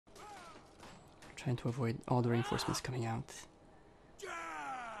Trying to avoid all the reinforcements coming out.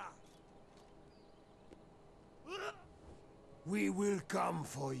 We will come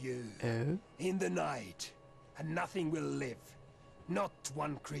for you. Oh? In the night, and nothing will live. Not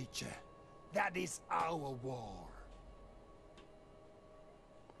one creature. That is our war.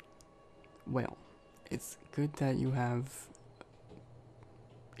 Well, it's good that you have,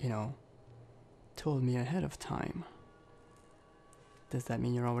 you know, told me ahead of time. Does that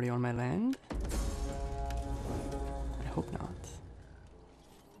mean you're already on my land? I hope not.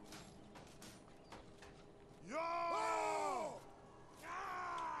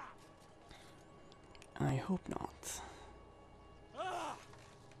 I hope not.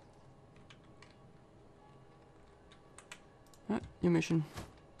 New mission.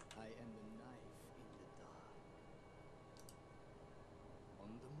 I am the knife in the dark. On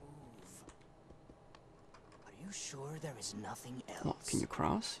the move. Are you sure there is nothing else? Oh, can you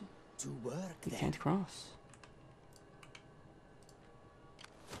cross? To work You then? can't cross.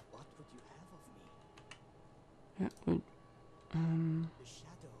 What would you have of me? Yeah, The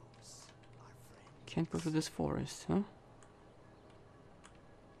shadows are friends. can't go through this forest, huh?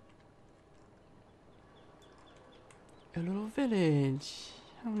 A little village.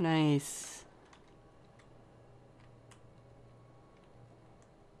 How nice.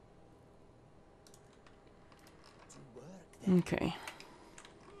 To work then? Okay.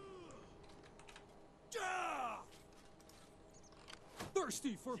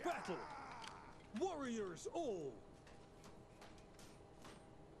 Thirsty for battle! Warriors all!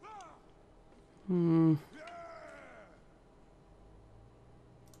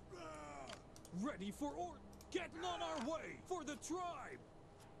 Ready for order! Getting on our way for the tribe!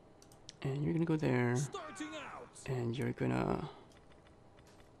 And you're gonna go there. Starting out! And you're gonna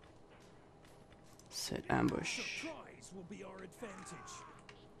set ambush. Surprise will be our advantage.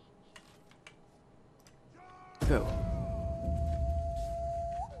 Go.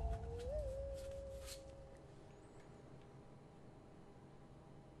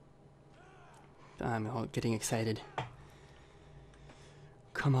 I'm all getting excited.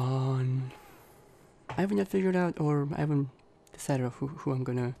 Come on. I haven't yet figured out, or I haven't decided of who I'm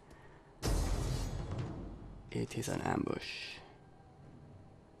gonna... It is an ambush.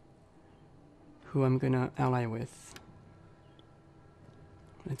 Who I'm gonna ally with.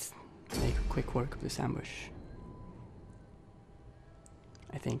 Let's make quick work of this ambush.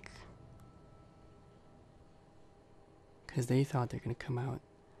 I think. Because they thought they're gonna come out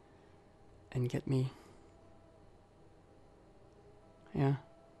and get me. Yeah.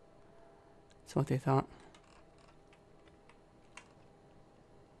 That's what they thought.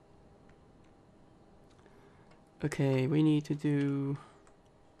 Okay, we need to do...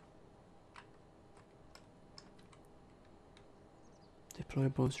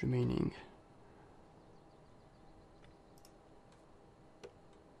 Deployables remaining.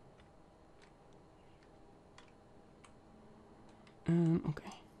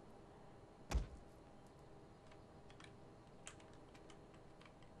 Okay.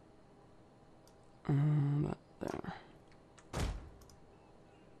 About there.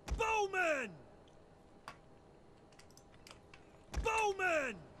 Bowman!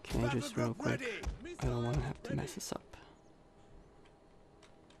 Bowman! Can I just real quick? I don't want to have to mess this up.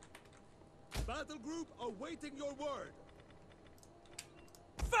 Battle group awaiting your word.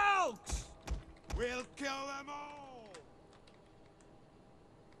 Falcons! We'll kill them all!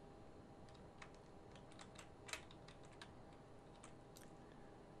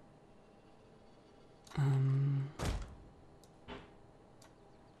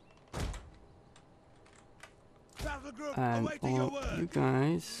 Battle group And awaiting your all word! you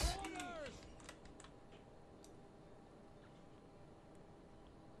guys.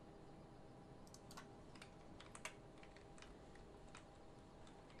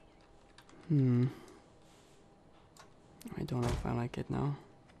 I don't know if I like it now.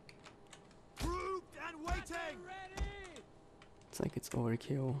 Grouped and waiting! It's like it's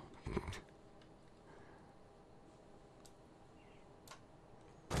overkill.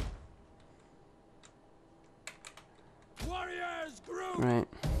 Warriors, group! Right.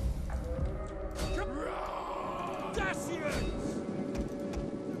 Dacians!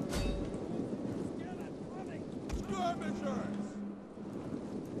 Skirmishers!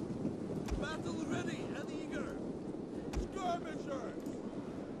 Battle ready and eager! Skirmishers!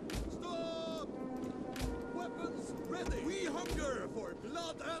 Stop! Weapons ready! We hunger for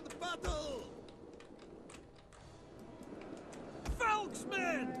blood and battle!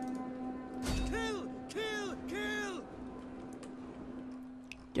 Falksmen! Kill! Kill! Kill!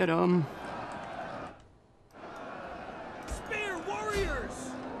 Get 'em. Spear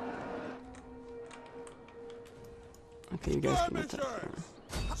warriors! Okay, you guys can attack her.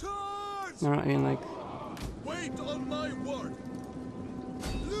 Charge! No, I mean like, Wait on my word.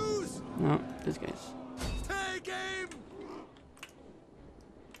 Lose. no, these guys. Take aim.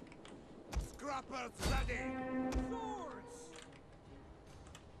 Scrappers ready. Swords.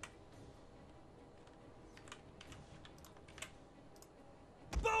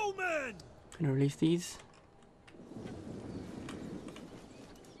 Bowmen. Gonna release these.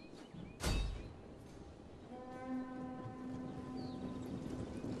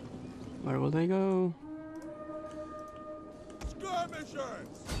 Where will they go? Skirmishers.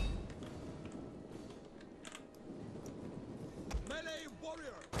 Melee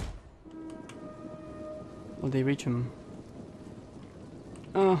warrior. Will they reach him?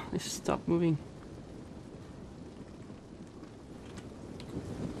 Oh, they stopped moving.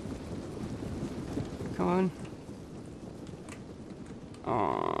 Come on.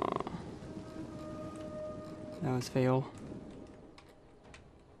 Oh, that was fail.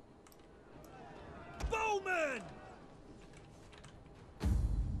 Bowmen.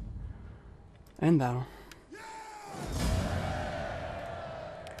 End battle.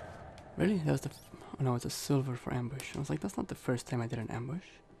 Really? That was the. Oh no, it's a silver for ambush. I was like, that's not the first time I did an ambush.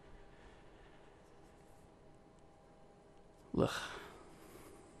 Ugh.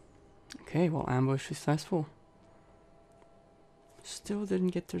 Okay, well, ambush successful. Still didn't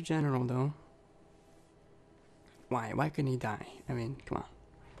get their general though. Why? Why couldn't he die? I mean, come on.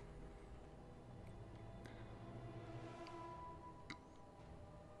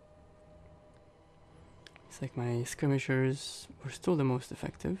 It's like my skirmishers were still the most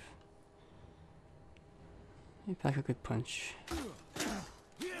effective. Maybe I could punch.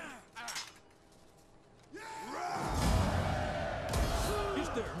 Is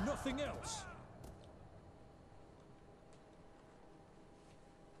there nothing else?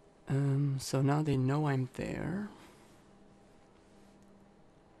 So now they know I'm there.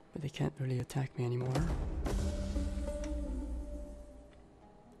 But they can't really attack me anymore.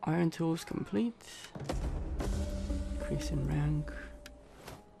 Iron tools complete. Increase in rank.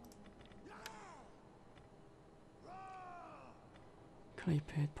 Clay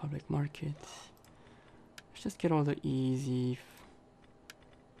pit, public market. Let's just get all the easy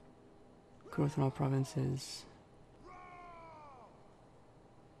growth in all provinces.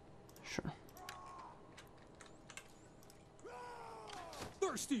 Sure.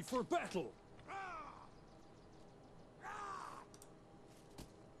 Thirsty for battle.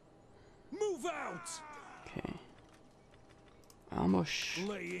 Move out. Okay. Ambush.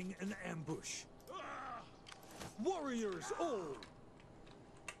 Laying an ambush. Warriors all.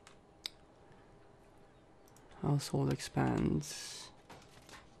 Household expands.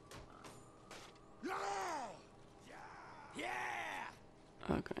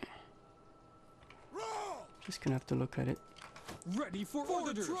 Okay. Just gonna have to look at it. Ready for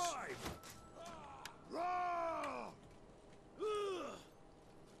orders.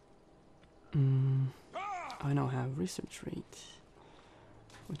 I now have research rate,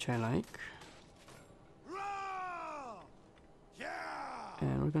 which I like.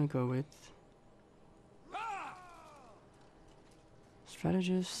 And we're gonna go with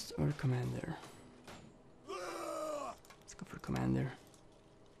strategist or commander. Let's go for commander.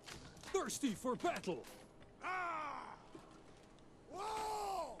 Thirsty for battle.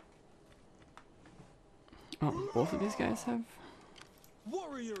 Oh, both of these guys have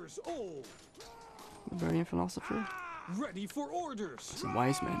Warriors all. Barbarian philosopher. Ready for orders. It's a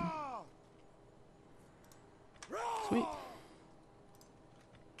wise man. Sweet.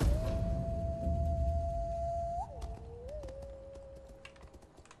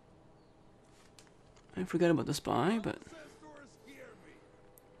 I forgot about the spy, but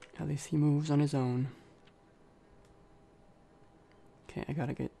at least he moves on his own. Okay, I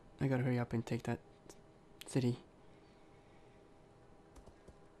gotta hurry up and take that city.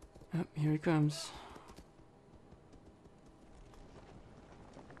 Oh, here he comes.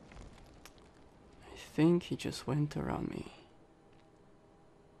 I think he just went around me.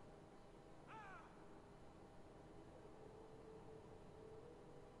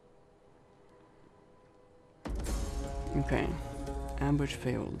 Okay, ambush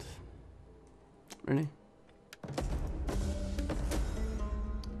failed. Really?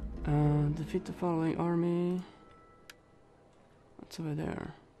 Defeat the following army. What's over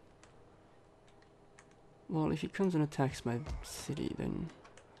there? Well, if he comes and attacks my city, then...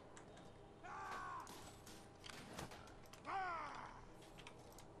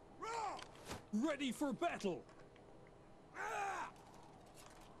 Ready for battle.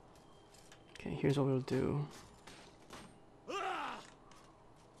 Okay, here's what we'll do.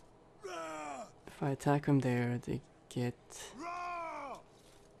 If I attack him there, they get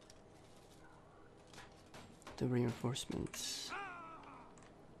the reinforcements.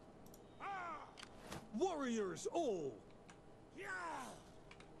 Warriors all!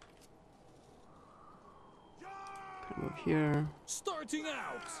 Can move here. Starting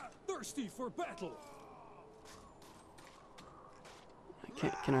out! Thirsty for battle!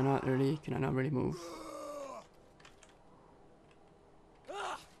 Can I not really? Can I not really move?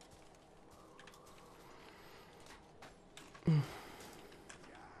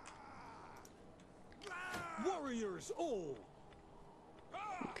 Warriors all!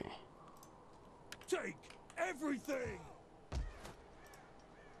 Okay. Take everything!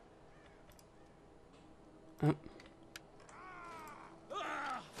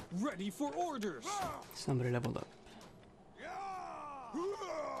 Ready for orders! Somebody leveled up.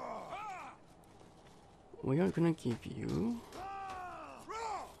 We are gonna give you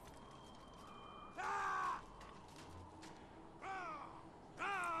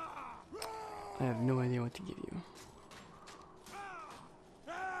I have no idea what to give you.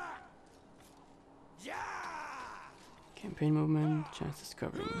 Campaign movement, chance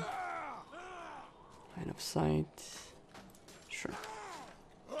discovering. Line of sight. Sure.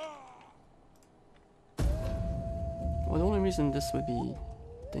 Well, the only reason this would be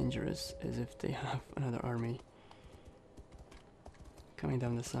dangerous is if they have another army coming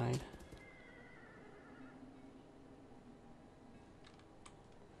down the side.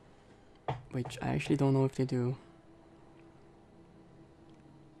 Which I actually don't know if they do.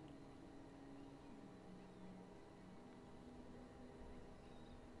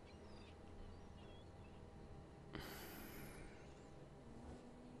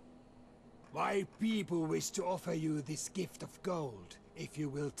 My people wish to offer you this gift of gold, if you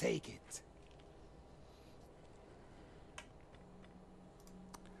will take it.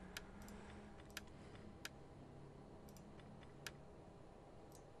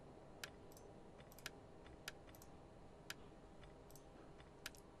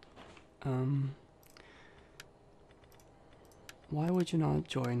 Why would you not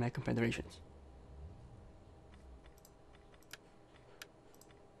join my confederations?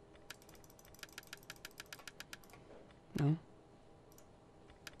 No?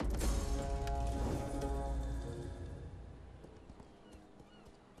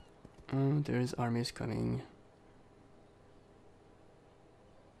 There's armies coming.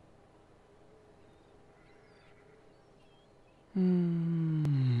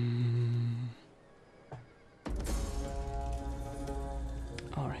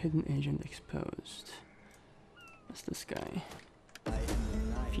 Our hidden agent exposed. That's this guy.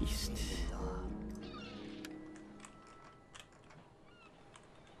 Feast.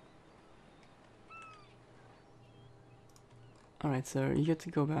 Alright, sir, you get to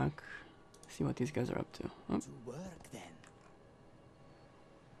go back, see what these guys are up to. Oh. To work then.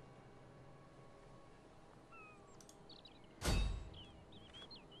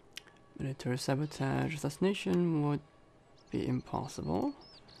 Military sabotage. Assassination would be impossible.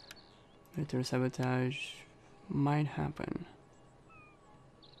 Military sabotage might happen.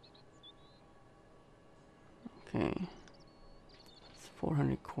 Okay. It's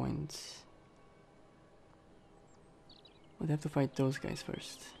 400 coins. We'd have to fight those guys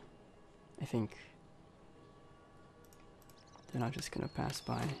first, I think. They're not just gonna pass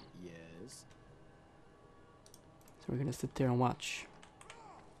by. Yes. So we're gonna sit there and watch.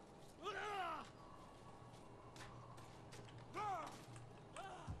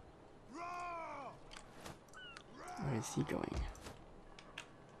 Where is he going?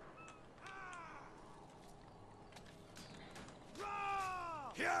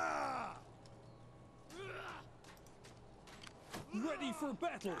 Ready for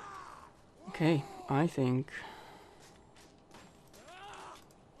battle! Okay, I think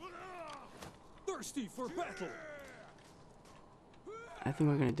Thirsty for battle!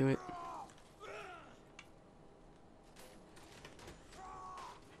 we're gonna do it.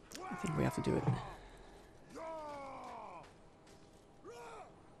 I think we have to do it.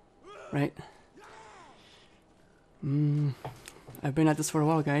 Right? I've been at this for a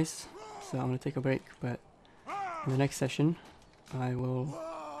while, guys, so I'm gonna take a break, but in the next session I will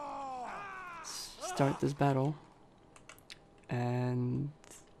start this battle and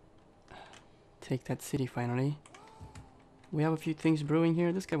take that city finally. We have a few things brewing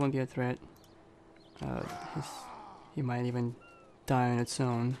here. This guy won't be a threat. He might even die on its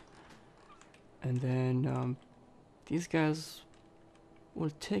own. And then these guys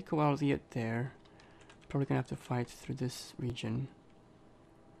will take a while to get there. Probably gonna have to fight through this region,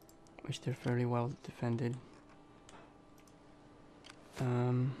 which they're fairly well defended.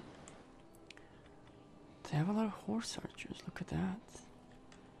 They have a lot of horse archers, look at that.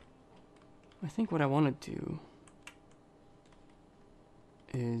 I think what I want to do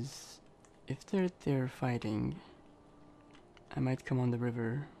is, if they're there fighting, I might come on the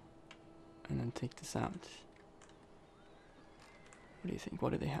river and then take this out. What do you think?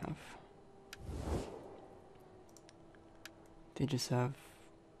 What do they have? They just have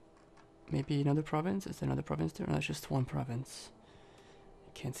maybe another province? Is there another province there? No, it's just one province.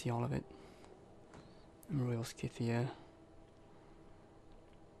 I can't see all of it. Royal Scythia.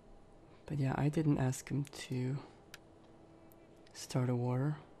 But yeah, I didn't ask him to start a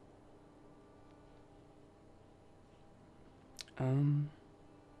war.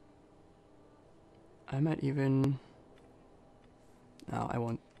 I might even... No, I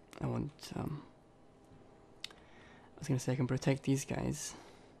won't. I was gonna say I can protect these guys.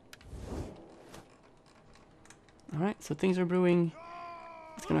 Alright, so things are brewing.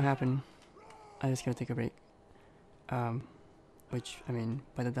 What's gonna happen? I'm just gonna take a break. Which, I mean,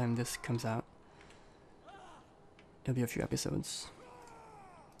 by the time this comes out, it'll be a few episodes.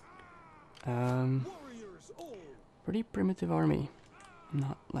 Pretty primitive army. I'm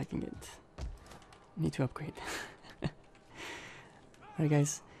not liking it. Need to upgrade. Alright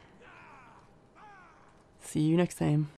guys. See you next time.